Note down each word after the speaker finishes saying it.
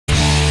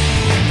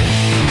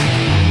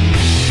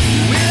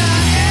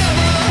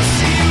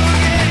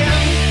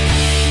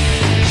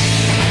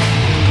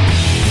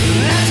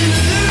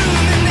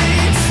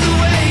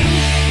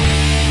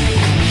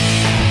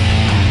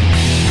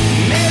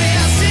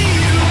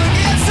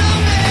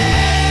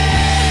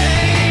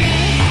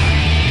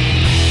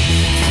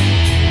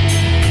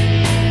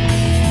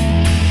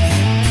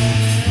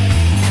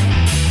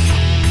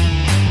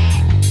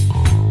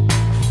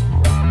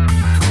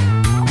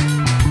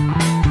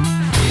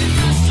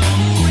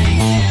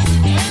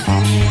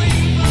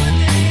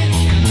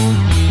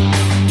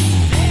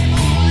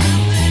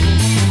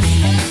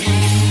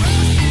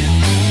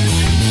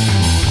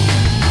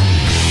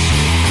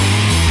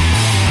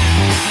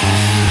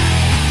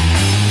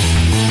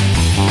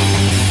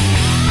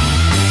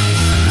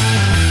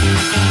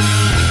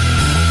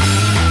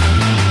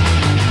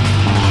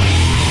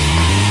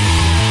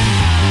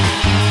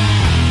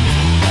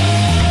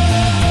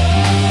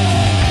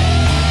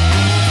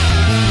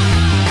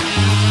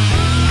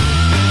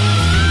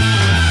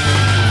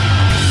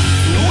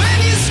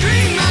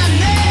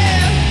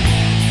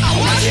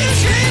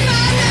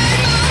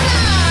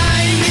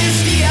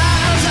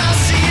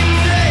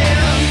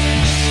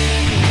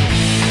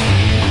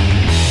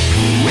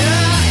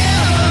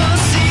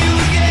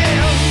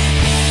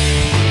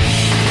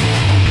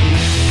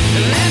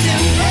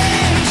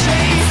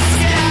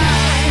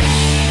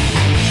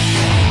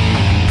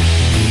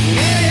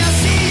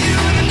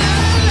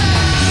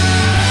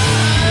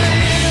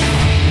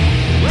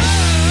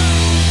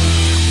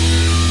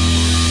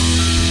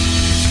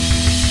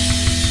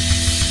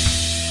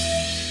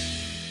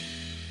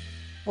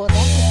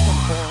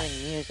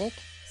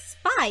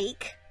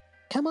Spike?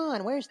 Come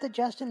on, where's the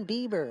Justin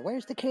Bieber?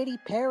 Where's the Katy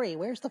Perry?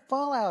 Where's the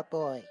Fallout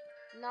Boy?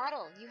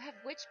 Noddle, you have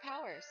witch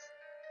powers.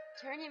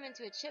 Turn him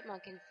into a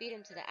chipmunk and feed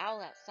him to the owl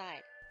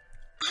outside.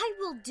 I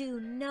will do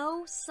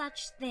no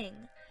such thing.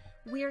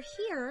 We're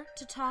here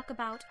to talk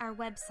about our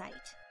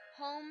website.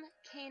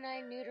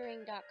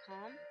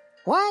 HomeCanineNeutering.com?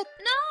 What?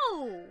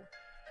 No!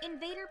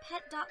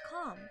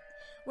 InvaderPet.com,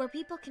 where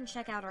people can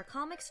check out our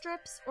comic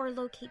strips or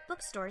locate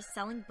bookstores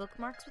selling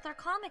bookmarks with our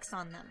comics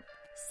on them.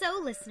 So,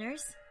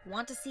 listeners,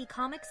 want to see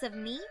comics of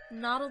me,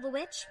 Noddle the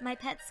Witch, my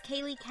pets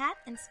Kaylee Cat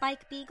and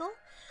Spike Beagle?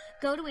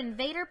 Go to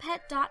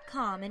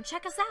InvaderPet.com and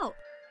check us out.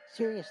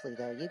 Seriously,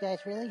 though, you guys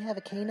really have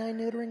a canine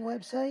neutering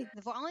website?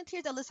 The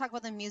volunteers that Let's Talk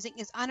About the Music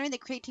is honoring the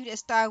creativity of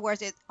Star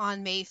Wars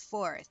on May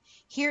 4th.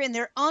 Hear in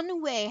their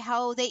own way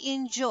how they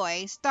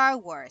enjoy Star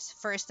Wars.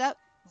 First up,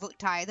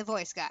 Ty, the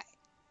voice guy.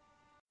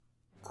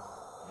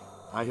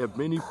 I have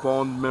many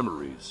fond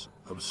memories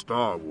of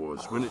Star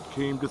Wars when it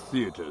came to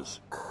theaters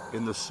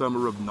in the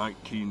summer of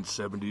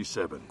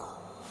 1977.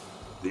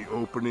 The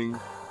opening,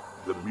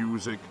 the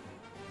music,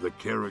 the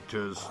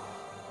characters,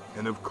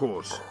 and of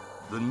course,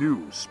 the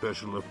new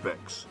special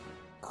effects.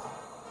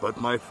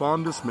 But my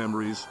fondest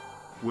memories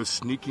was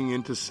sneaking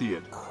in to see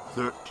it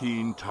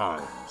 13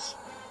 times.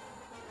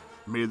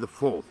 May the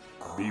 4th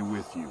be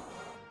with you.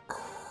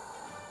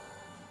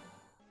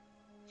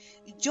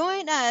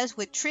 Join us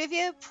with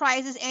trivia,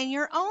 prizes, and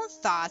your own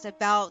thoughts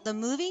about the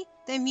movie,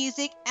 the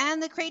music,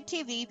 and the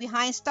creativity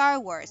behind Star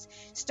Wars,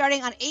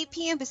 starting on 8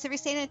 p.m. Pacific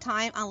Standard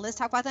Time on Let's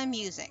Talk About the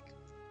Music.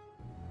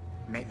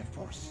 May the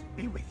Force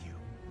be with you.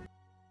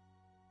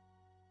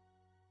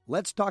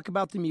 Let's Talk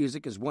About the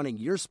Music is wanting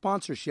your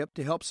sponsorship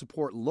to help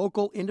support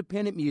local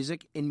independent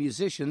music and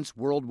musicians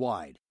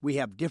worldwide. We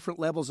have different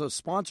levels of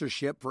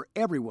sponsorship for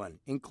everyone,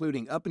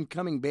 including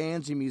up-and-coming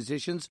bands and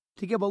musicians,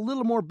 to give a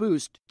little more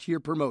boost to your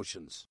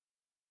promotions.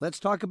 Let's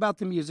Talk About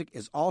the Music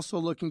is also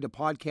looking to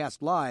podcast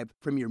live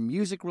from your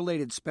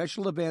music-related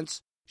special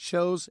events,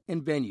 shows,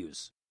 and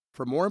venues.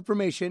 For more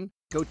information,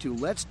 go to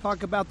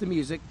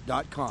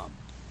letstalkaboutthemusic.com.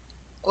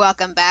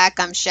 Welcome back.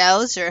 I'm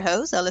Shells, your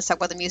host of Let's Talk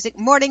About the Music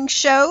morning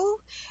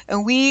show.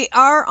 And we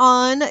are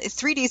on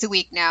 3 days a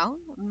week now.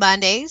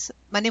 Monday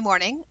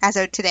morning, as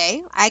of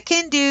today. I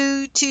can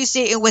do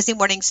Tuesday and Wednesday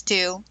mornings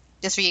too,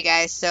 just for you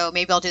guys. So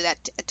maybe I'll do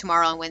that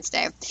tomorrow on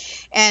Wednesday.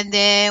 And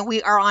then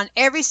we are on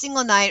every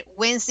single night,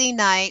 Wednesday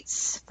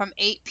nights from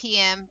 8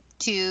 p.m.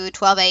 to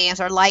 12 a.m. It's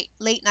our late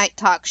night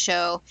talk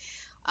show.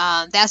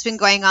 That's been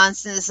going on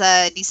since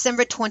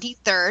December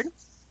 23rd.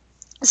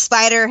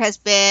 Spider has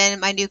been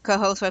my new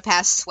co-host for the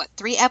past,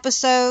 3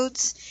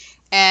 episodes.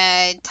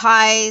 And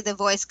Ty, the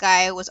voice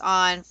guy, was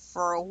on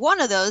for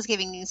one of those,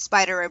 giving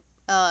Spider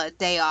a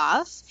day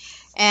off.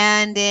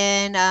 And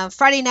then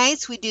Friday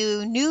nights, we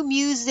do new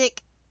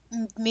music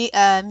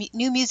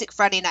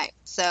Friday night.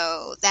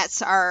 So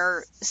that's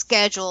our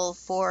schedule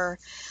for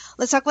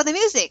Let's Talk About the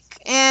Music.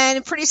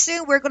 And pretty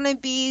soon we're going to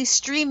be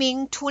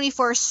streaming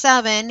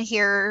 24/7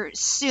 here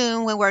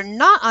soon when we're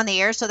not on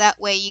the air. So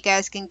that way you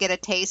guys can get a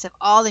taste of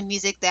all the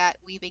music that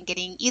we've been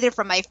getting either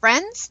from my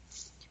friends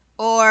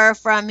or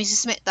from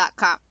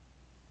MusicSmith.com.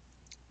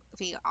 It'll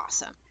be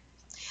awesome.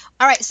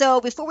 All right,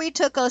 so before we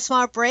took a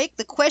small break,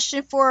 the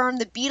question from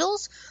the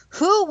Beatles: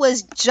 who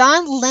was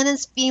John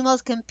Lennon's female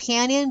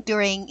companion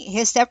during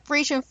his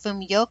separation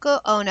from Yoko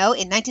Ono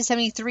in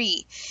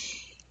 1973?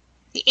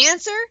 The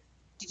answer?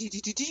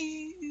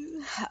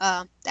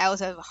 That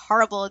was a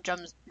horrible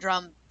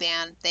drum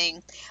band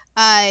thing.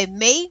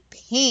 May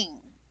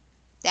Ping.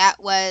 That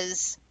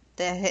was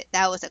the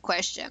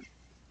question.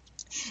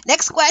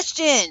 Next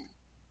question.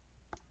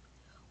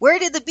 Where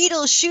did the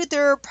Beatles shoot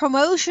their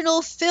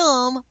promotional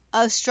film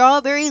of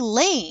Strawberry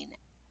Lane?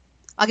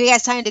 I'll give you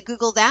guys time to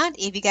Google that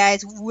if you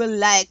guys would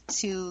like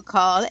to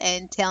call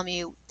and tell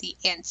me the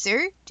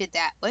answer to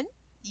that one.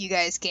 You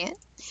guys can.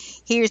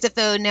 Here's the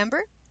phone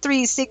number,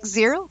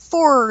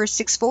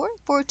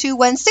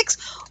 360-464-4216.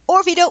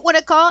 Or if you don't want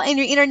to call and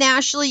you're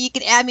international, you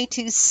can add me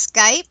to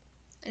Skype.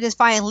 Just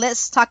find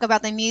Let's Talk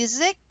About the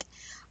Music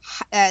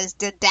as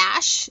the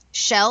dash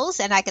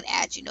Shells, and I can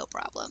add you, no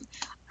problem.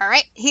 All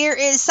right, here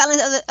is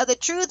Silence of the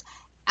Truth,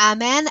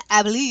 Amen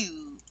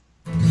Ablou.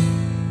 I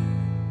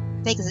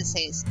think as it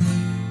says.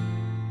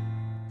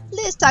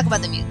 Let's talk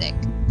about the music.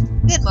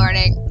 Good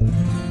morning.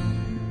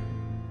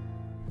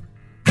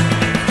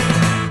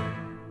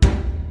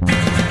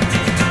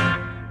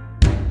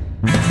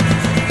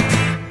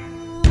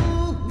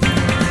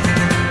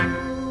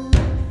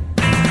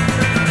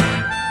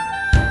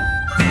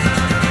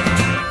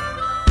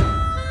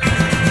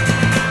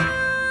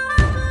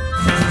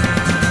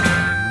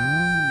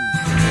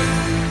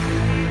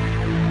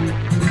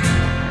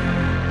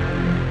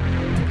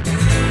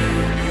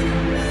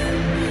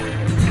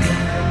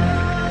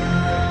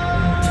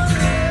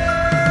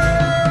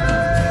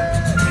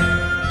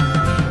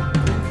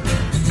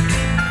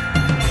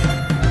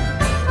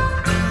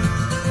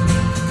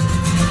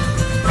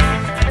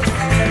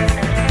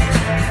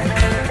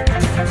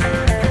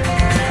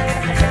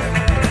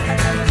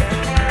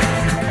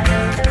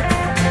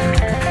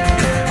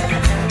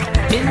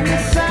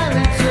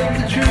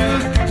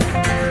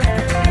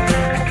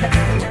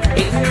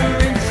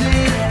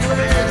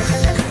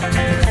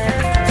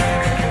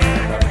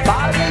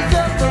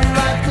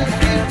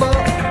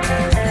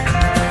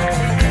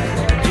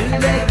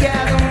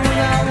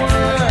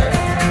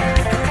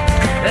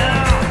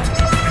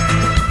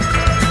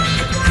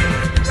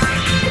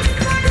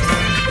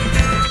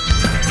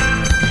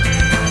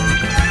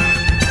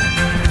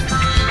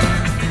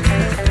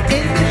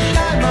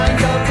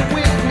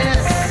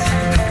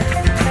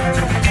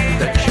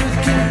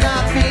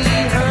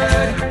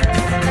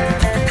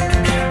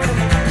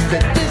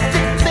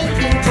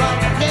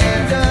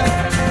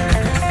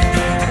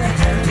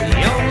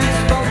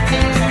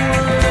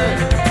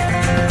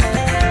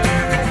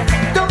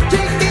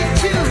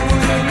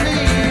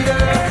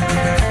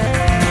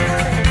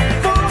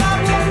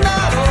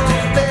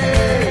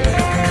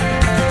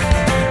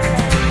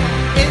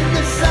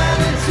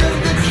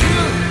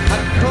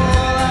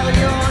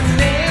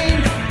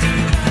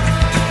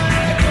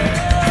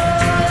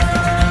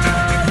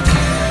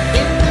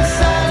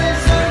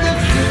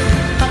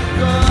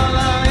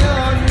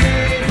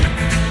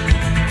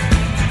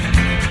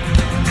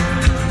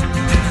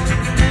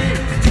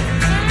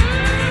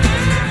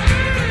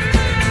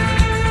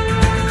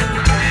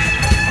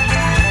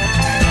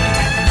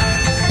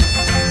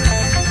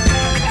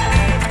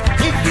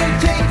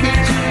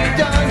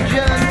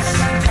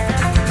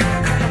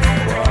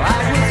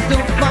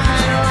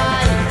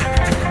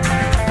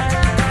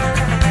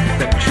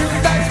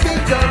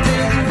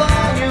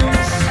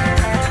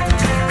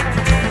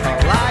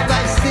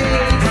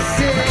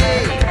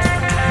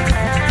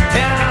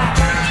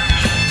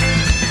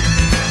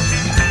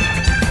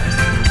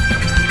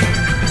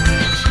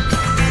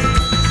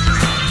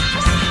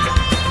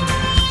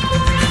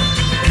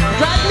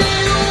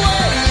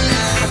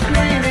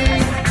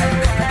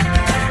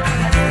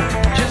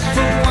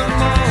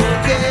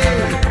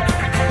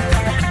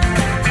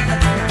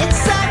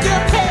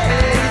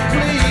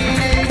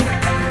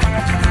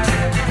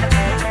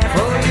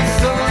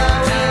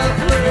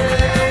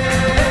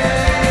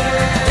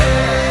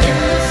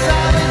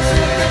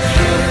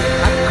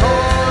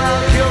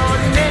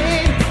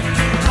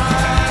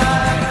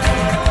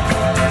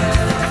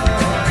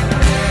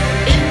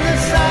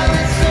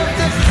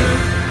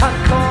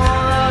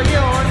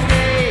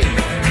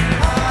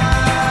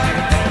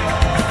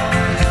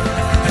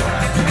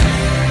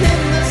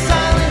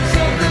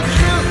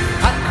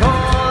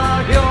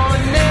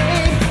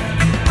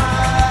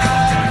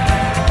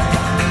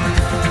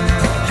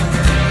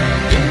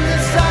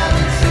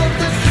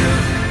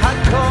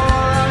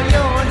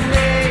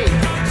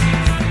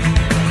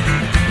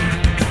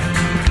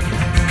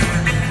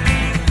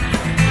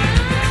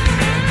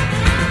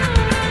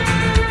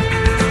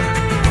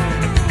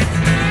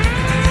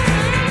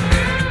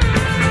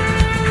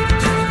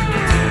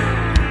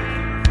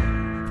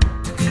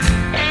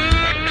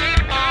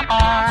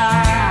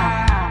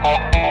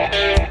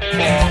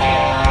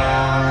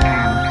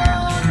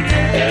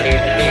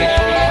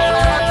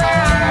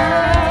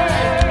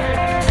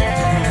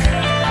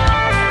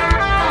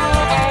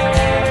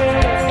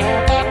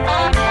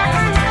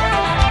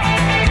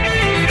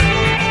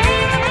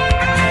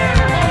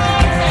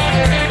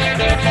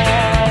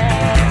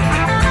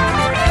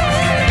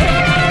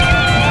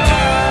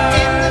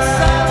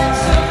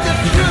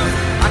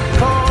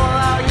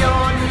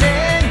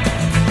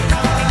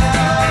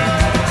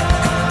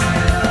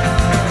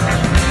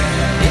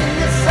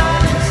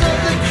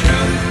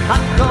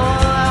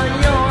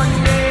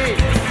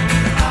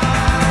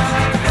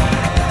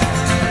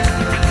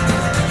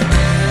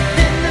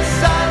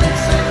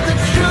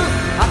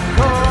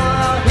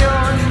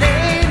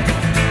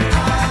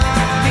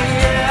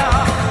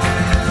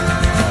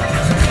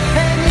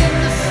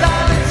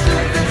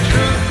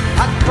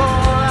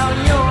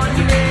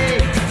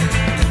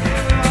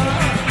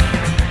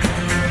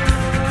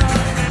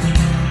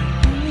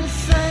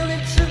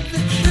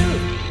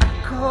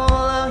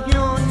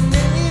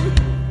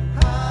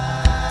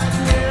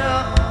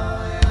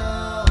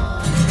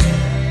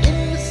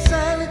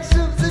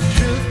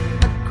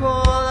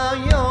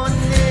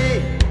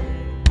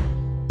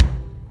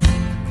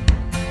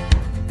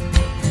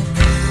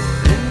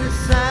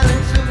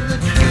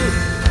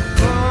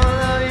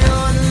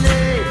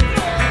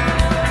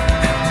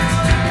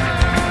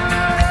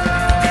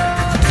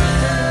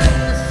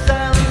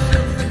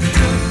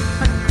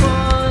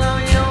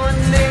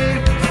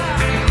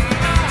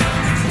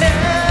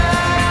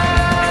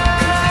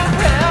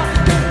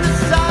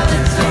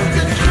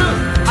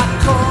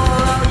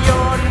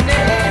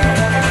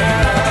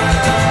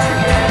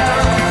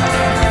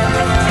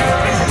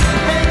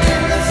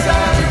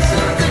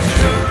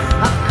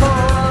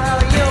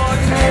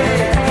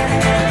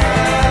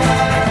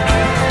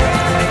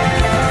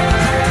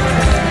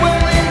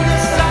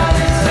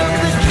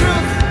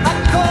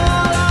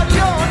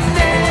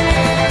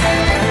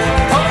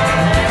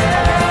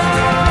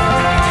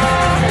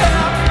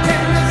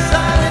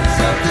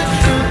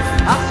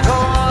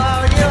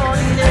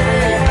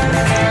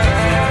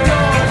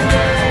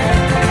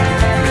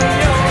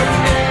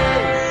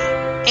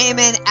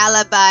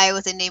 Sky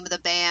was the name of the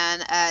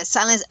band.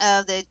 Silence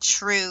of the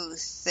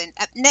Truth. And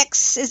up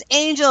next is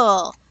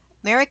Angel,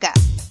 America.